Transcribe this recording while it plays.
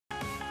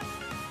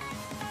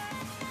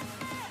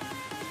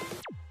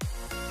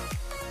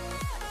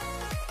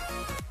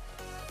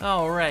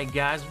Alright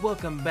guys,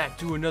 welcome back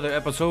to another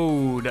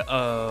episode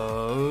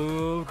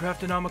of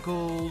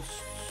Craftinomical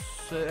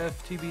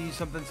FTB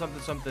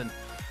something.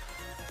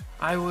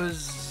 I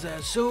was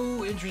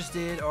so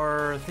interested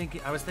or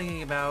I was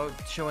thinking about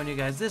showing you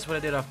guys what I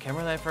did off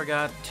camera that I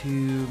forgot to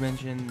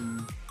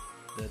mention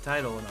the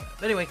title and all that.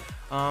 But anyway,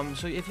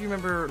 so if you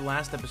remember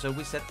last episode,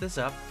 we set this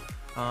up.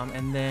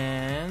 And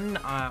then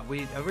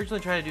we originally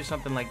tried to do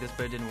something like this,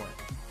 but it didn't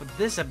work. But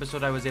this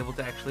episode I was able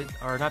to actually,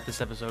 or not this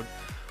episode,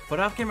 but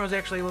off camera I was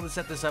actually able to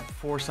set this up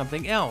for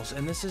something else.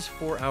 And this is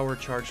for our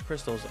charged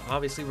crystals.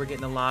 Obviously we're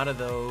getting a lot of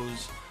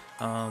those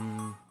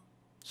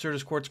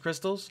Certus Quartz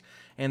crystals.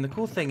 And the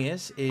cool thing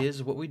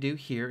is what we do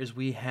here is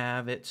we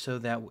have it so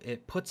that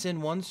it puts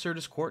in one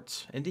Certus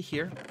Quartz into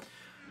here.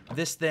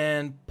 This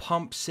then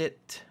pumps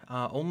it,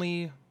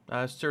 only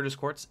Certus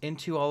Quartz,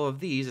 into all of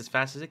these as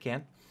fast as it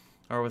can.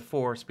 Or with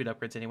 4 speed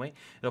upgrades anyway.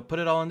 It'll put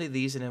it all into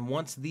these, and then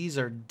once these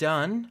are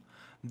done,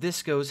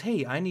 this goes,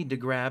 hey, I need to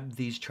grab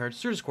these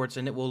charged Certus Quartz,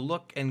 and it will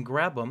look and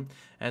grab them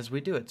as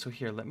we do it. So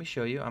here, let me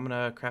show you. I'm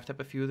going to craft up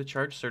a few of the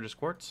charged Certus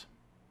Quartz.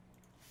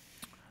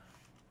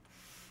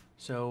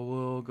 So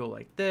we'll go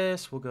like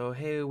this. We'll go,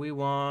 hey, we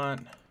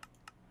want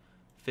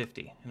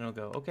 50. And it'll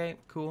go, okay,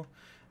 cool.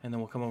 And then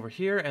we'll come over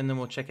here, and then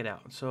we'll check it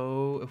out.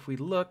 So if we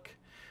look,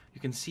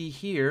 you can see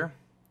here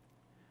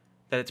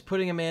that it's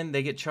putting them in,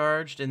 they get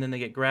charged, and then they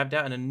get grabbed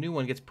out, and a new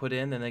one gets put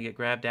in, then they get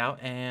grabbed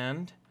out,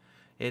 and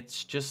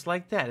it's just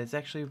like that. It's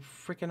actually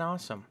freaking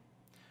awesome.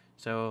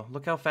 So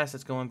look how fast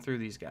it's going through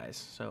these guys.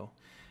 So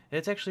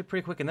it's actually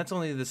pretty quick, and that's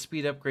only the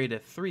speed upgrade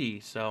at 3,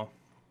 so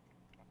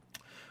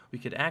we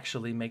could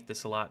actually make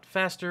this a lot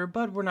faster,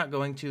 but we're not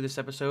going to this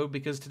episode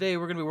because today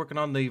we're going to be working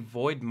on the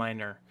Void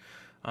Miner.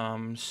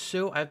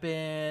 So I've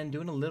been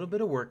doing a little bit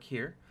of work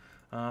here.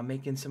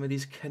 Making some of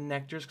these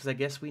connectors because I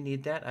guess we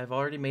need that. I've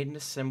already made an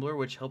assembler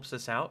which helps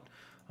us out.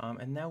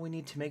 And now we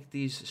need to make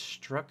these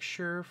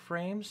structure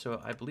frames.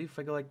 So I believe if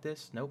I go like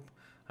this, nope,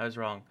 I was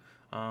wrong.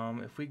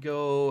 If we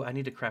go, I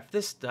need to craft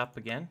this up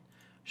again.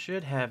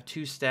 Should have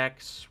 2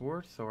 stacks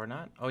worth or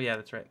not. Oh yeah,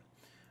 that's right.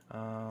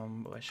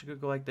 I should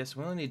go like this.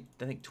 We only need,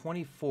 I think,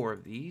 24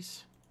 of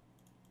these.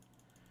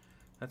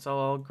 That's all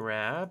I'll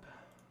grab.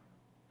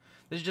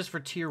 This is just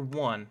for tier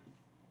 1.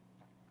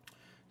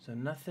 So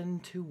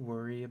nothing to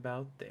worry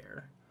about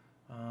there.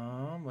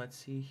 Let's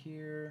see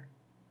here.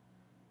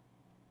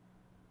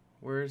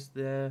 Where's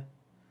the...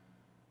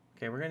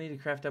 Okay, we're going to need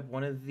to craft up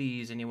one of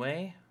these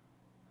anyway.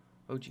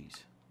 Oh,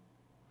 geez.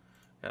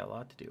 Got a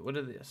lot to do. What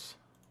is this?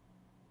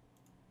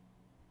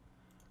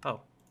 Oh.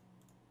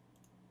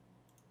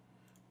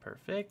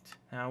 Perfect.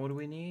 Now what do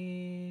we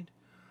need?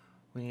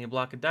 We need a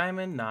block of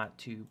diamond. Not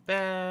too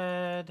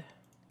bad.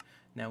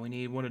 Now we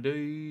need one of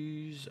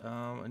these.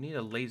 I need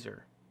a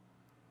laser.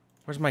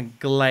 Where's my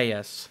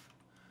glass?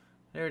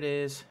 There it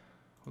is.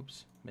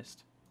 Oops,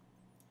 missed.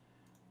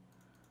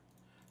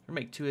 We'll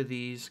make 2 of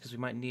these because we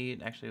might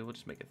need. Actually, we'll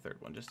just make a 3rd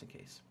one just in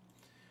case.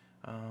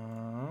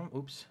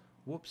 Oops,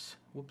 whoops.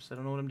 I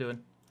don't know what I'm doing.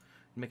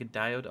 Make a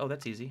diode. Oh,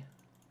 that's easy.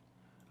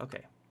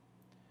 Okay.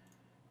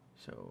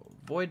 So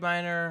Void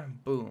Miner,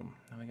 boom.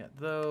 Now we got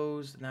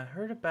those. Now I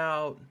heard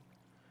about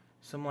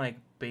some like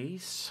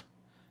base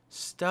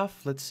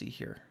stuff. Let's see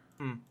here.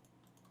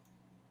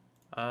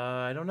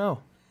 I don't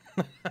know.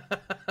 At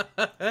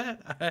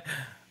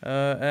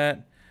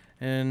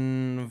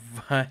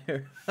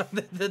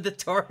the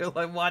tutorial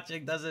I'm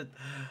watching doesn't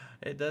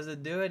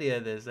do any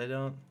of this. I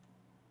don't.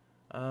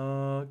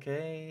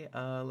 Okay.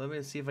 Let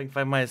me see if I can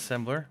find my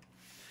assembler.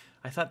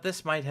 I thought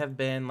this might have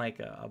been like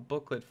a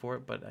booklet for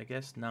it, but I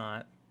guess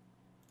not.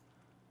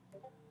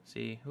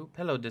 See, oop,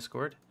 hello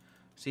Discord.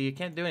 See, you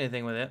can't do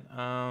anything with it.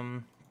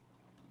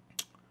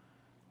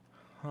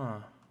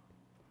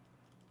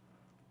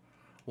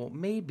 Well,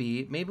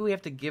 maybe we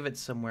have to give it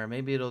somewhere.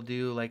 Maybe it'll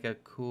do like a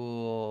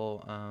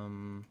cool,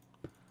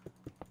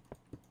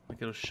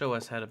 like it'll show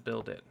us how to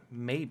build it.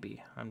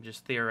 Maybe. I'm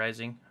just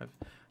theorizing. I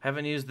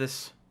haven't used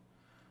this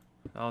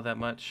all that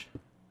much.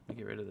 Let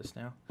me get rid of this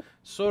now.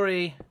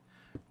 Sorry.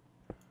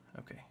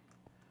 Okay.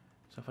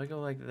 So if I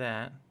go like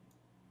that.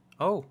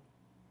 Oh.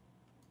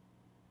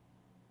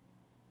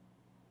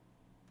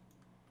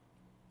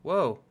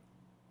 Whoa.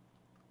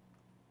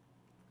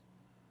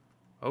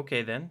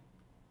 Okay then.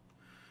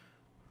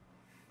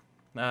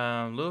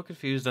 A little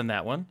confused on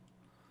that one.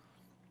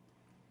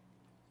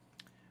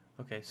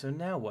 Okay, so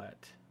now what?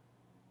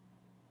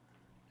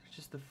 It's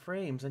just the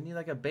frames. I need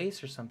like a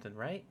base or something,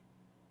 right?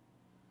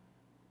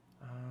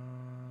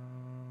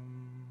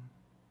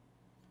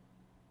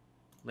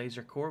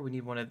 Laser core. We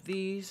need one of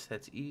these.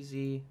 That's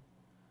easy.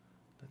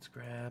 Let's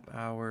grab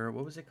our...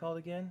 What was it called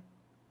again?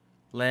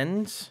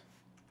 Lens.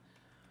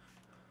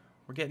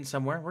 We're getting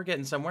somewhere.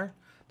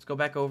 Let's go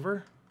back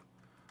over.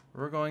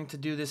 We're going to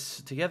do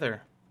this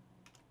together.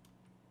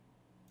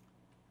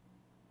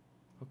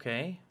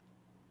 Okay.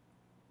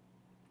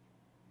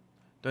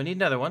 Do I need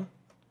another one?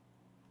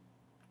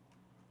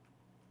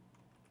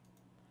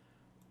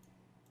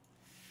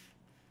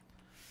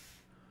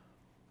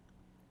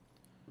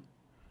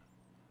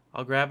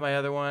 I'll grab my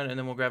other one, and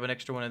then we'll grab an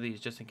extra one of these,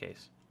 just in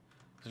case.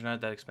 because they're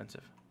not that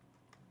expensive.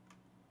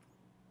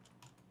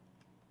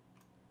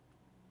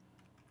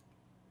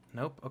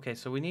 Nope. Okay,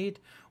 so we need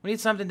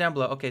something down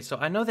below. Okay, so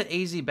I know that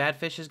AZ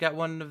Badfish has got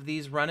one of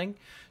these running.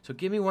 So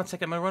give me 1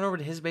 second. I'm gonna run over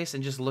to his base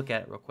and just look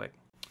at it real quick.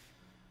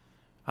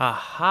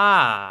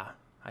 Aha!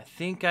 I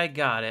think I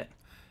got it.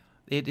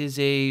 It is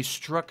a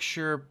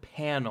structure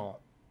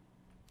panel.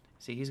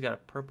 See, he's got a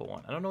purple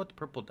one. I don't know what the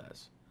purple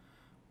does,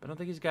 but I don't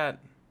think he's got.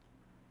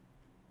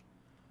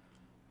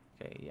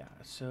 Okay, yeah.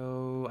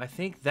 So I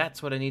think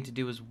that's what I need to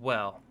do as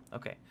well.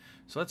 Okay,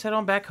 so let's head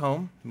on back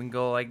home. We can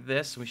go like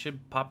this. We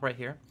should pop right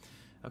here.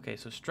 Okay,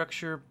 so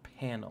structure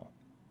panel.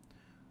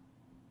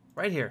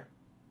 Right here.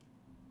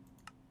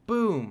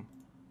 Boom.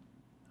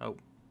 Oh.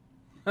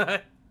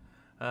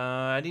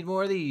 I need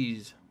more of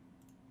these.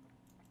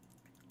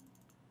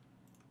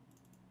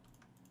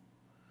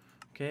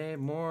 Okay,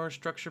 more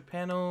structure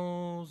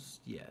panels.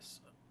 Yes.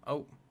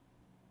 Oh.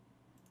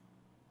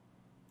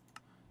 I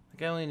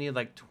think I only need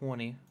like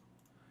 20.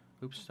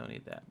 Oops, don't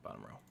need that.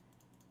 Bottom row.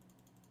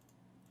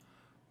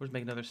 We'll just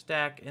make another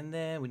stack, and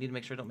then we need to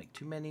make sure I don't make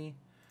too many.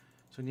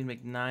 So we need to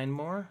make 9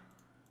 more.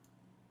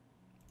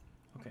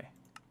 Okay.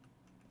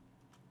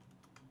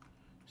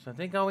 So I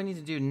think all we need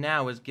to do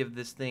now is give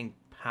this thing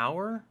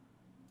power.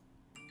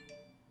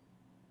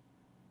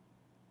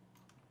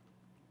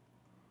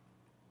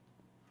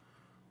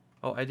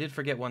 Oh, I did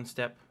forget one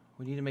step.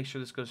 We need to make sure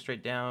this goes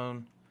straight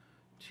down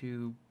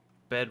to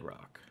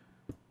bedrock.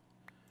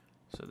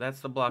 So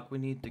that's the block we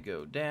need to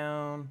go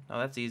down. Oh,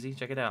 that's easy.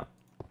 Check it out.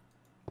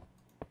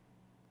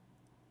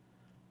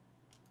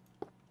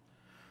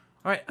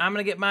 Alright, I'm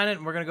going to get mine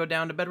and we're going to go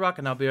down to bedrock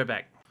and I'll be right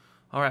back.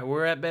 Alright,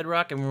 we're at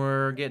bedrock and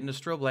we're getting a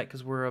strobe light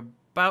because we're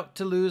about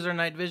to lose our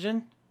night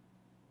vision. Can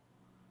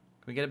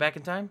we get it back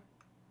in time?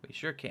 We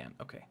sure can.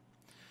 Okay.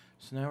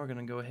 So now we're going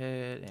to go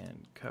ahead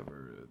and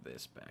cover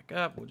this back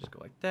up. We'll just go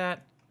like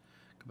that.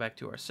 Go back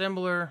to our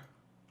assembler.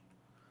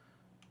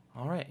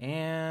 Alright,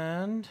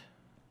 and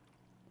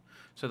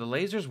so the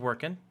laser's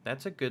working.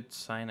 That's a good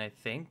sign, I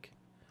think.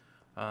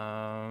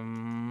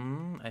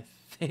 I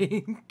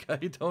think. I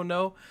don't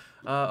know.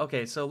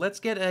 Okay, so let's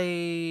get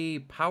a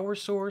power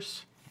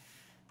source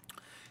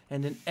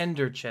and an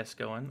ender chest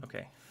going.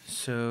 Okay,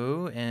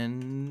 so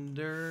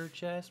ender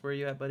chest. Where are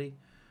you at, buddy?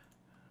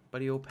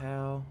 Buddy, old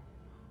pal.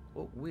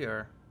 Oh, we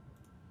are.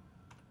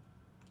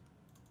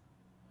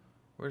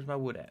 Where's my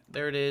wood at?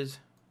 There it is.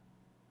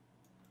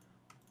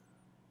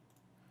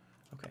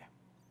 Okay.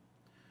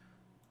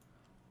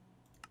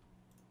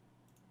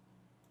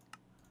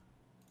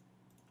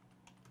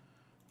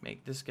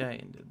 Make this guy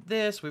into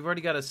this. We've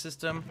already got a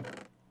system.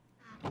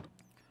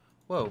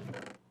 Whoa.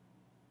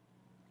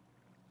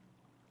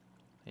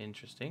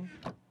 Interesting.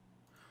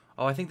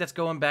 Oh, I think that's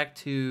going back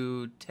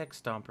to Tech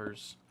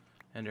Stomper's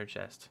ender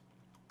chest.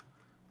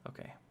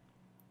 Okay.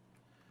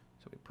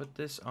 So we put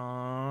this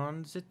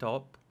on the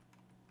top.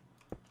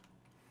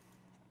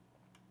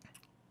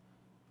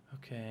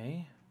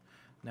 Okay.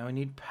 Now we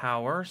need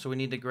power, so we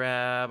need to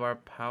grab our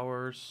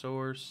power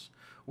source,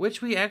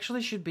 which we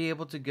actually should be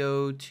able to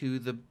go to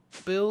the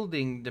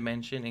building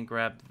dimension and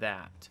grab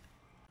that.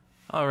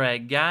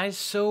 Alright guys,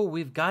 so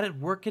we've got it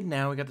working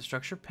now. We got the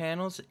structure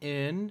panels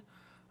in.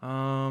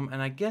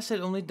 And I guess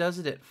it only does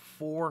it at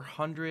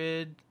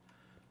 400,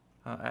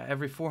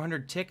 every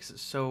 400 ticks.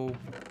 So,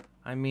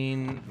 I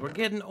mean, we're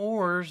getting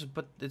ores,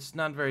 but it's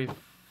not very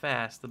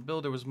fast. The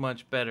builder was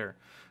much better.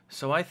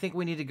 So I think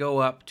we need to go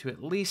up to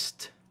at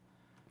least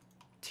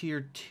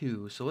tier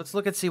 2. So let's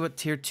look and see what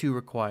tier 2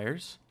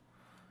 requires.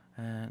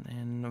 And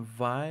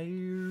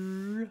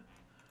envir,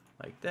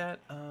 like that.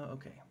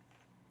 Okay.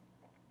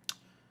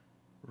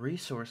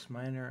 Resource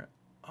miner.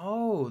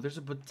 Oh, there's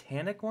a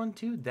botanic one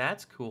too?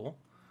 That's cool.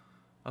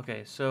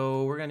 Okay,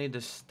 so we're gonna need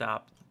to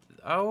stop.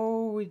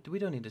 Oh, we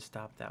don't need to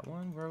stop that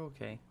one. We're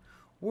okay.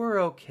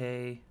 We're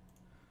okay.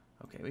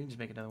 Okay, we can just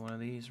make another one of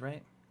these,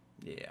 right?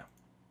 Yeah.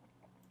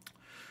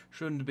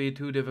 Shouldn't be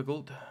too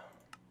difficult.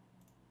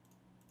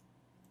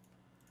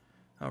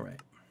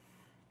 Alright.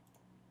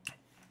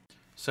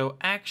 So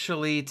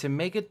actually, to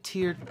make a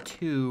tier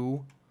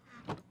 2,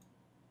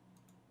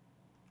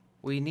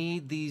 we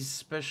need these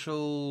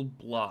special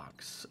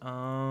blocks.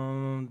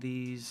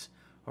 These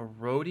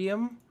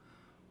erodium.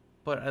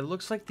 But it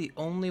looks like the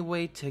only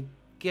way to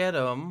get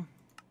them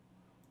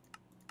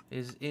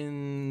is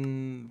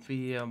in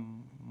the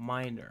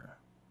miner.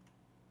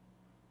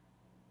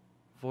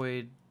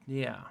 Void,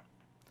 yeah.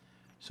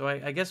 So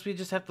I guess we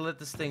just have to let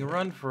this thing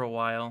run for a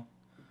while.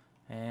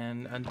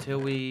 And until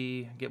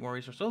we get more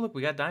resources. Oh, look,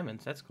 we got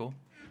diamonds. That's cool.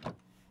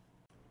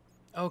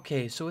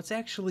 Okay, so it's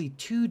actually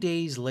 2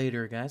 days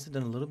later, guys. I've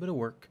done a little bit of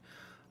work.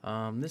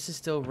 This is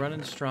still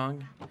running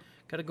strong.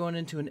 Got to go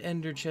into an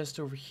ender chest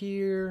over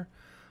here.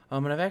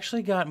 And I've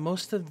actually got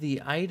most of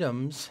the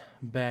items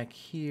back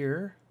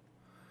here.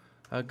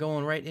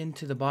 Going right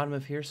into the bottom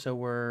of here. So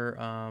we're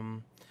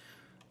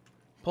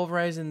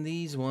pulverizing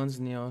these ones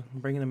and, you know,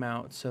 bringing them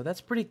out. So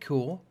that's pretty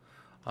cool.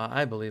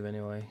 I believe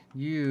anyway.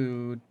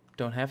 You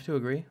don't have to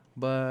agree,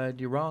 but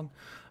you're wrong.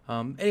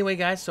 Anyway,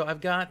 guys, so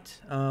I've got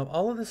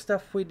all of the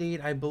stuff we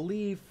need, I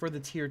believe, for the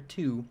tier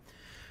 2.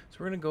 So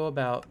we're going to go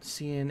about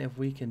seeing if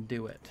we can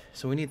do it.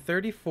 So we need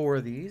 34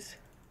 of these.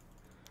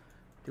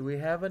 Do we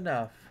have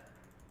enough?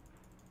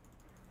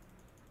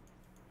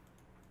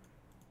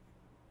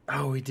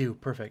 Oh, we do.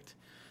 Perfect.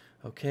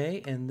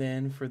 Okay, and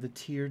then for the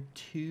tier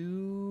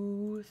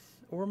 2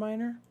 ore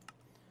miner,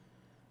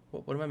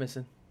 what am I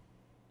missing?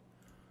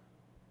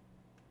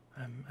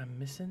 I'm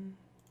missing.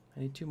 I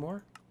need 2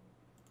 more.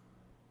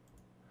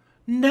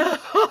 No!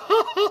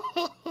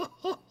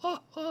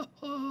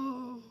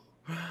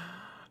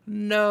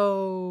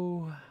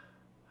 No.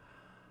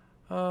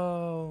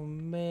 Oh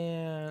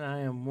man, I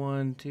am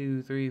 1,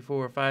 2, 3,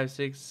 4, 5,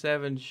 6,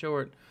 7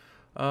 short.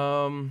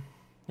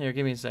 Here,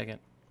 give me a second.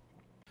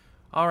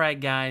 Alright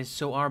guys,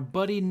 so our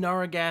buddy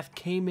Naragath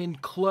came in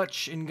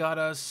clutch and got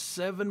us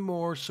 7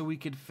 more so we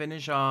could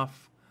finish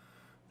off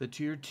the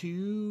tier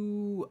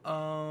 2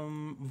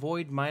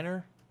 void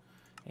miner.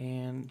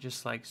 And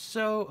just like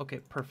so. Okay,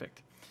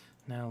 perfect.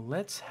 Now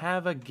let's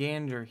have a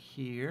gander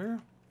here.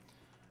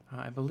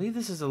 I believe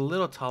this is a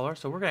little taller,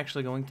 so we're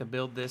actually going to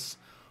build this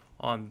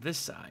on this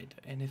side.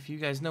 And if you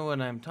guys know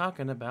what I'm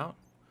talking about,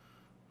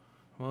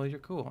 well, you're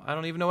cool. I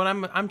don't even know what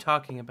I'm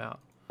talking about.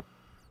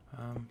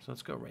 So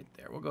let's go right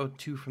there. We'll go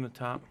 2 from the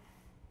top.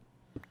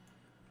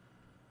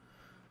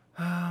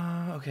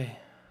 Okay.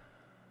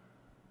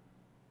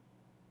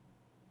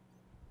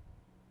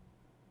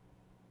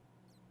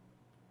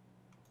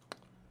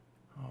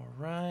 All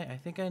right. I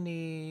think I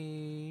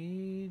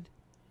need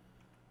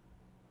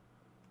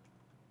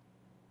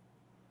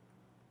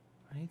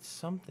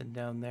something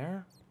down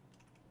there.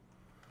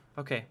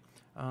 Okay.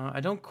 I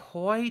don't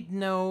quite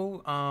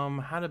know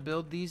how to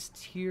build these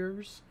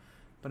tiers,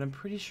 but I'm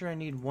pretty sure I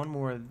need 1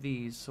 more of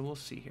these, so we'll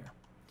see here.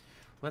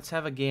 Let's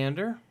have a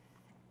gander.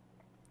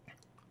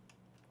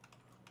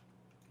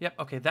 Yep,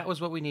 okay, that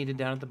was what we needed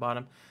down at the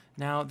bottom.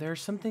 Now,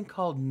 there's something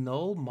called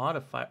null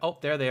modifier. Oh,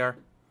 there they are.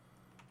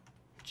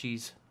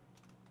 Jeez.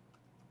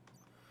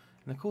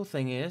 And the cool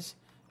thing is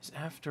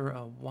after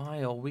a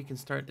while, we can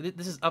start...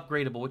 This is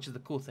upgradable, which is the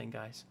cool thing,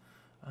 guys.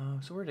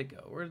 So where'd it go?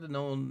 Where'd the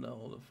null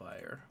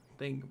nullifier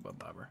thing?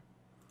 Bobber.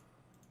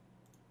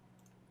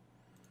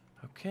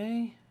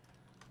 Okay.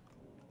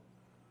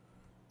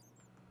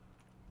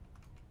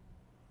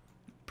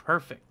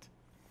 Perfect.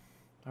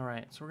 All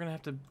right, so we're going to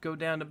have to go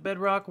down to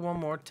bedrock 1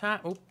 more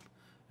time. Oh,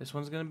 this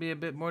one's going to be a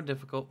bit more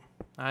difficult.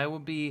 I will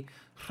be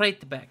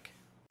right back.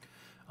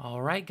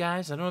 All right,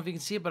 guys, I don't know if you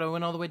can see it, but I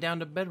went all the way down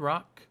to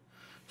bedrock.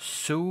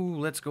 So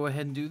let's go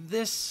ahead and do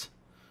this.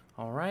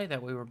 All right,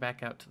 that way we're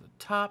back out to the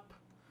top.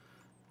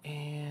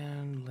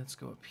 And let's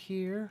go up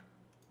here.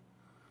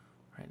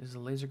 All right, does the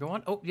laser go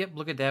on? Oh, yep,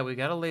 look at that. We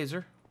got a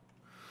laser.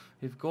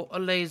 We've got a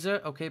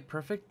laser. Okay,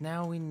 perfect.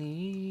 Now we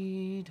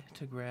need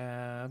to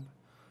grab...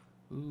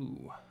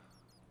 Ooh.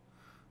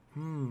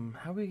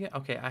 How we get...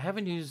 Okay, I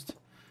haven't used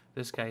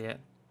this guy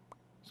yet.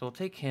 So we'll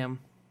take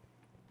him.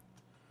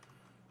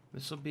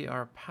 This will be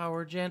our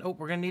power gen. Oh,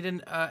 we're going to need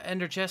an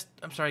ender chest.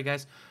 I'm sorry,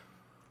 guys.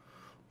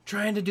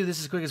 Trying to do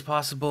this as quick as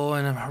possible,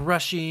 and I'm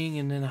rushing,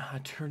 and then I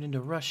turn into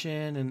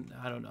Russian, and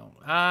I don't know.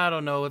 I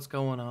don't know what's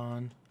going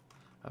on.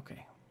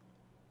 Okay.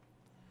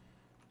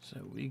 So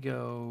we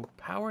go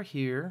power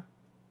here.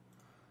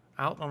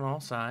 Out on all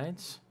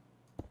sides.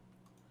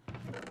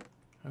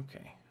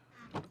 Okay.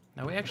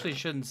 Now we actually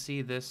shouldn't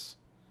see this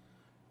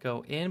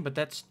go in, but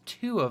that's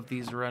 2 of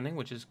these running,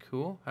 which is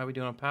cool. How are we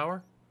doing on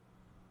power?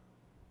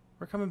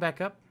 We're coming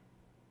back up.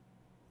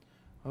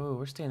 Oh,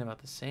 we're staying about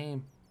the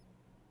same.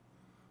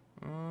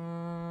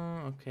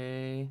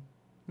 Okay.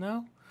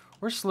 No,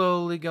 we're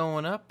slowly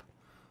going up.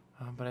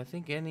 But I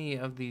think any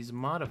of these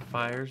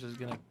modifiers is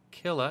going to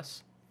kill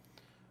us.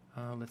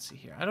 Let's see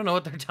here. I don't know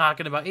what they're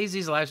talking about.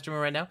 AZ's live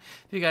streaming right now.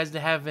 If you guys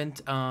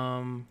haven't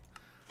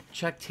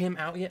checked him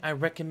out yet, I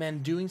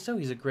recommend doing so.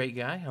 He's a great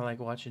guy. I like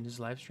watching his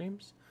live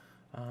streams.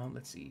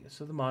 Let's see.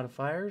 So the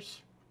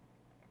modifiers.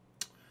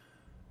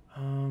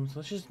 So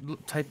let's just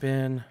type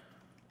in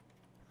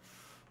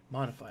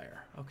modifier.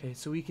 Okay,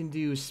 so we can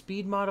do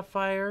speed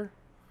modifier,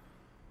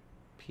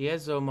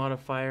 piezo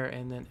modifier,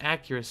 and then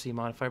accuracy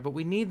modifier. But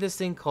we need this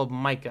thing called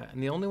mica,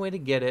 and the only way to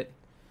get it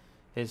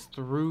is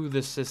through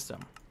the system.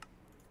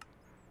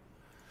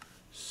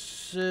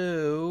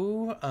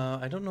 So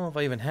I don't know if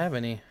I even have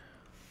any.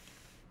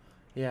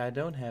 Yeah, I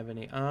don't have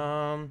any.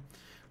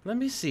 Let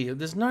me see.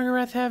 Does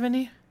Nargarath have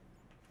any?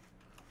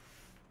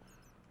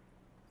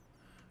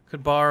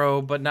 Could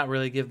borrow, but not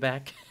really give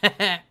back.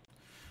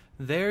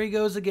 There he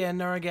goes again,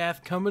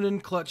 Naragath, coming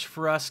in clutch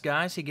for us,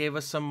 guys. He gave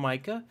us some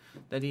mica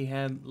that he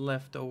had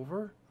left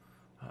over.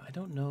 I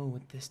don't know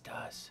what this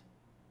does.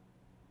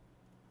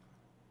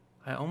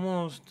 I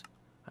almost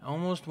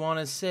want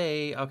to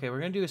say, okay,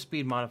 we're going to do a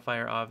speed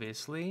modifier,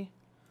 obviously.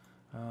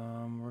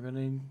 We're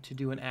going to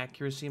do an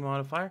accuracy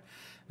modifier.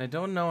 And I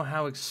don't know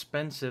how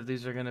expensive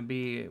these are going to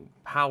be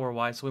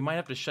power-wise, so we might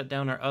have to shut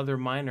down our other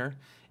miner.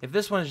 If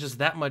this one is just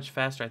that much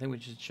faster, I think we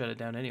should shut it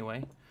down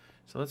anyway.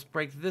 So let's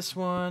break this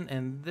one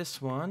and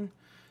this one.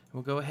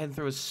 We'll go ahead and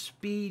throw a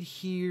speed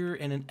here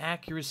and an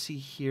accuracy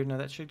here. Now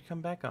that should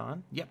come back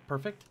on. Yep,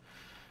 perfect.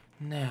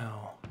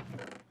 Now,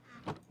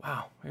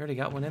 wow, we already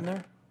got one in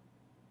there.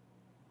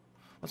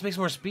 Let's make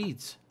some more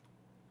speeds.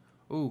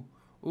 Ooh,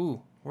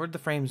 ooh, where'd the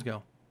frames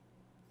go?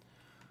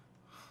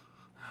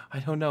 I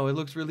don't know, it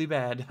looks really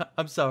bad.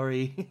 I'm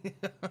sorry.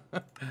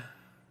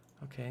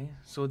 Okay,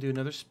 so we'll do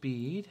another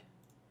speed.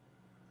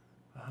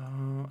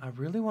 I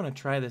really want to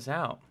try this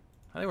out.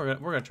 I think we're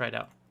gonna try it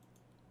out.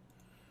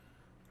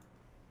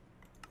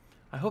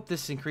 I hope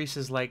this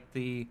increases like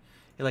it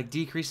like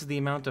decreases the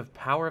amount of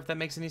power, if that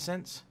makes any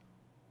sense.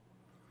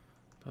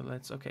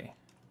 But okay.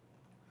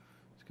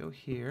 Let's go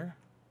here.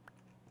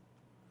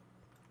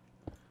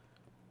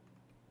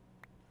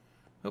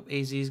 Oh,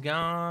 AZ's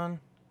gone.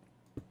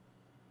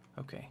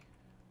 Okay.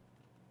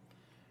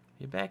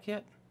 You back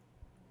yet?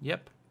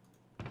 Yep.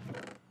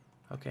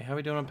 Okay, how are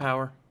we doing on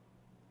power?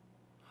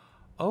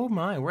 Oh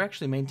my, we're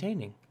actually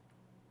maintaining.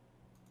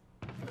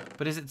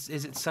 But is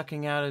it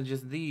sucking out of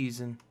just these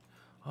and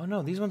oh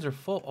no, these ones are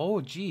full. Oh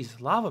geez,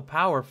 lava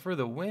power for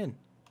the win.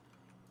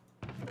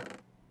 Look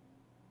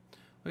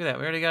at that,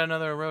 we already got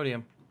another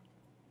rhodium.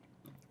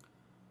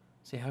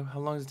 See, how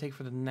long does it take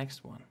for the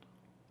next one?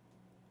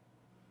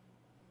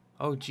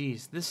 Oh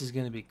geez, this is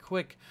gonna be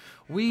quick.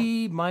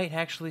 We might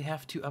actually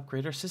have to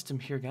upgrade our system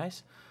here,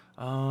 guys.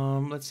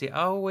 Let's see.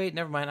 Oh wait,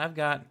 never mind. I've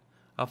got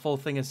a full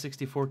thing of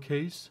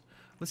 64Ks.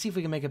 Let's see if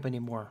we can make up any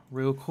more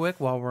real quick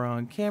while we're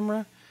on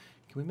camera.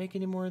 Can we make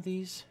any more of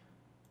these?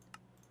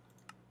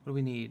 What do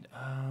we need?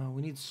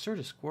 We need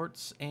Certus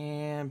quartz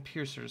and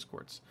pure Certus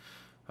quartz.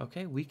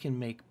 Okay, we can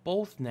make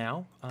both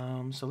now.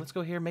 So let's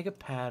go here and make a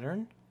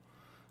pattern.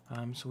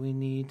 So we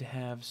need to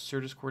have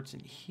Certus quartz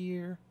in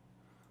here.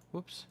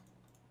 Whoops.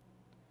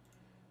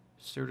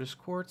 Certus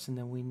quartz, and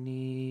then we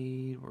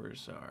need,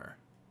 where's our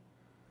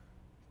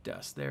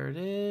dust? There it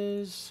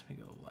is. We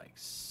go like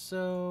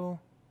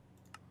so.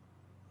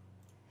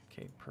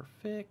 Okay,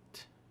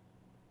 perfect.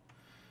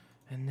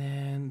 And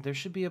then there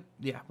should be a,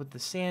 yeah, with the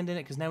sand in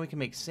it, because now we can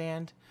make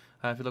sand.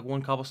 If you look,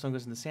 one cobblestone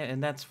goes in the sand,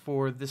 and that's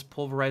for this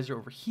pulverizer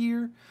over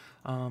here.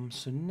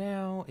 So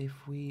now if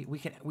we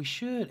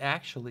should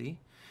actually,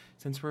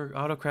 since we're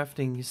auto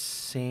crafting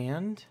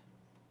sand.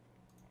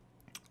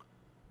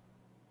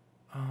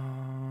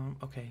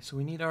 Okay, so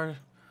we need our,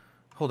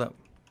 hold up.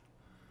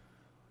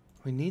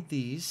 We need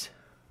these,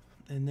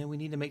 and then we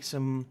need to make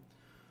some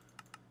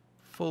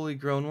fully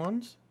grown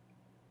ones.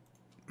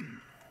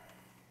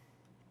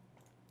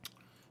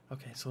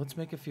 Okay, so let's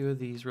make a few of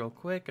these real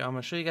quick. I'm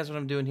going to show you guys what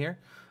I'm doing here.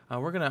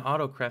 We're going to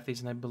auto craft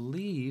these, and I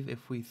believe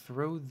if we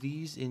throw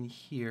these in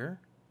here.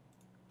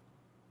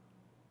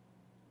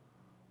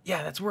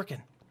 Yeah, that's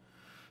working.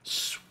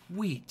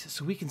 Sweet.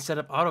 So we can set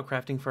up auto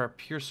crafting for our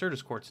pure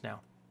Certus quartz now.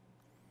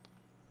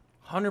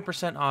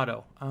 100%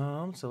 auto.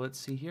 So let's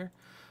see here.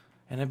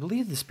 And I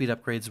believe the speed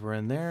upgrades were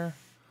in there.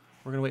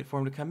 We're going to wait for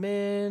them to come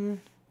in.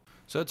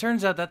 So it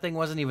turns out that thing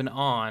wasn't even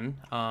on.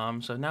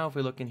 So now if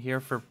we look in here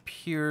for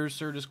pure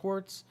Certus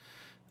quartz,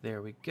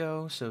 there we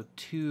go. So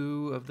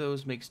 2 of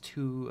those makes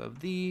 2 of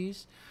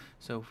these.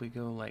 So if we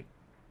go like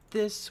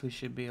this, we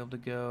should be able to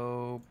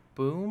go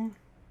boom,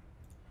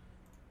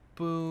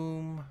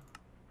 boom,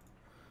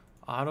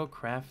 auto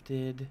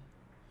crafted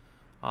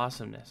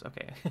awesomeness.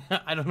 Okay,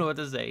 I don't know what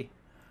to say.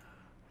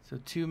 So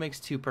 2 makes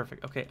 2,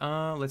 perfect. Okay,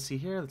 let's see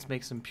here. Let's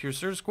make some pure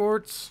Certus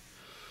quartz.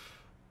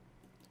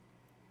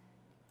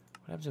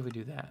 What happens if we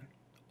do that?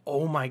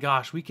 Oh my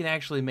gosh, we can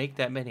actually make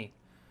that many.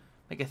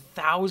 Like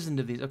 1,000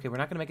 of these. Okay, we're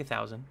not gonna make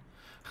 1,000.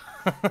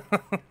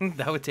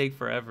 That would take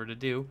forever to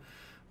do.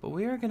 But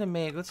we are gonna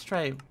make, let's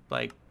try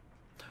like,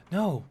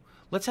 no,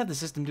 let's have the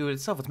system do it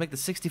itself. Let's make the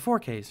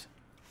 64Ks.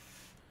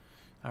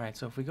 All right,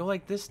 so if we go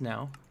like this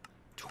now,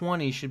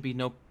 20 should be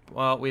no,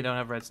 well, we don't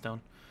have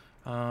redstone.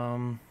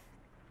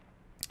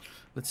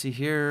 Let's see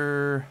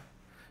here,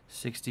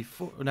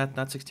 64, not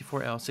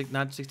 64L,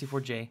 not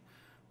 64J.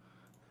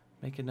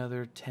 Make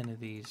another 10 of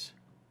these.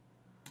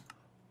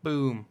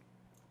 Boom.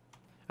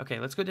 Okay,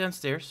 let's go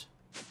downstairs.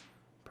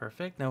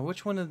 Perfect. Now,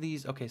 which one of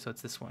these? Okay, so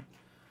it's this one.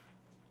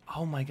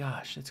 Oh my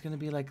gosh, it's going to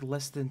be like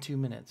less than 2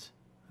 minutes,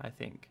 I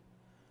think.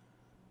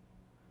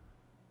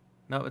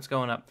 No, it's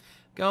going up.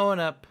 Going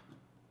up.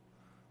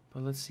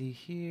 But let's see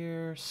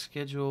here.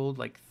 Scheduled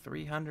like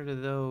 300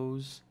 of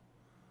those.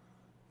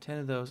 10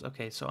 of those.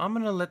 Okay, so I'm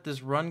going to let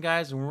this run,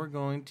 guys, and we're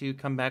going to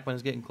come back when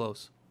it's getting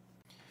close.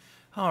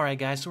 Alright,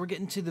 guys, so we're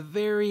getting to the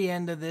very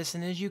end of this,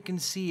 and as you can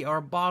see, our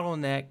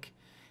bottleneck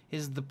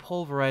is the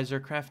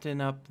pulverizer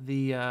crafting up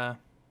the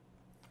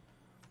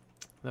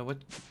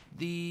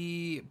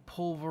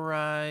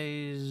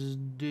pulverized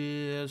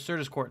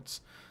Certus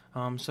quartz.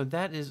 So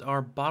that is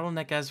our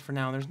bottleneck as for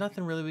now. There's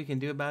nothing really we can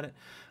do about it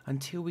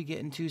until we get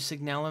into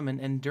signalum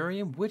and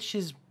endurium, which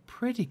is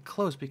pretty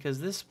close because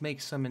this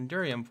makes some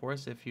endurium for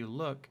us. If you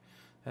look,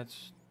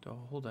 that's, oh,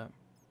 hold up.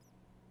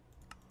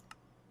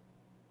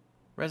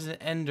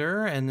 Resident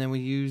Ender, and then we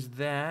use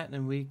that, and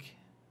then we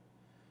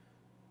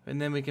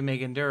can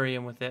make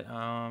endurium with it.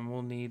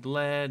 We'll need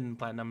lead and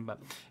platinum, but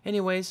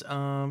anyways,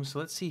 so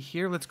let's see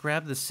here. Let's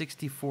grab the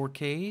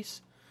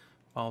 64Ks.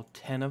 all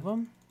 10 of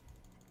them.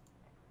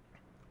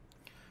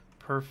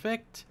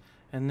 Perfect.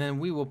 And then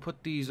we will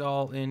put these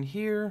all in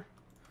here.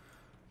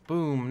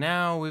 Boom.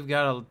 Now we've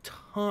got a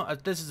ton.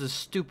 This is a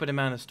stupid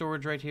amount of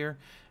storage right here.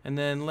 And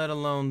then let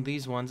alone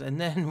these ones. And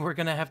then we're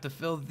going to have to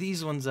fill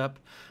these ones up.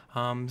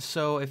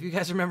 So if you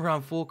guys remember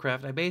on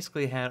Fullcraft, I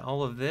basically had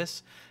all of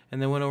this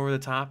and then went over the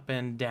top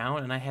and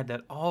down, and I had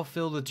that all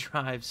filled with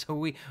drives. So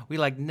we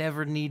like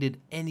never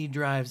needed any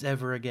drives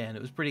ever again.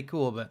 It was pretty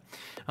cool, but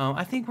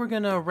I think we're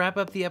going to wrap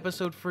up the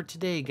episode for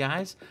today,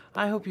 guys.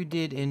 I hope you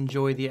did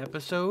enjoy the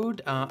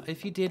episode.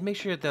 If you did, make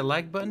sure you hit that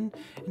like button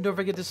and don't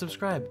forget to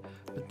subscribe.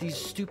 But these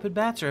stupid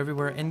bats are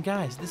everywhere. And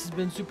guys, this has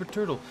been Super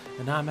Turtle,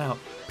 and I'm out.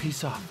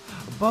 Peace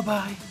off.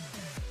 Bye-bye.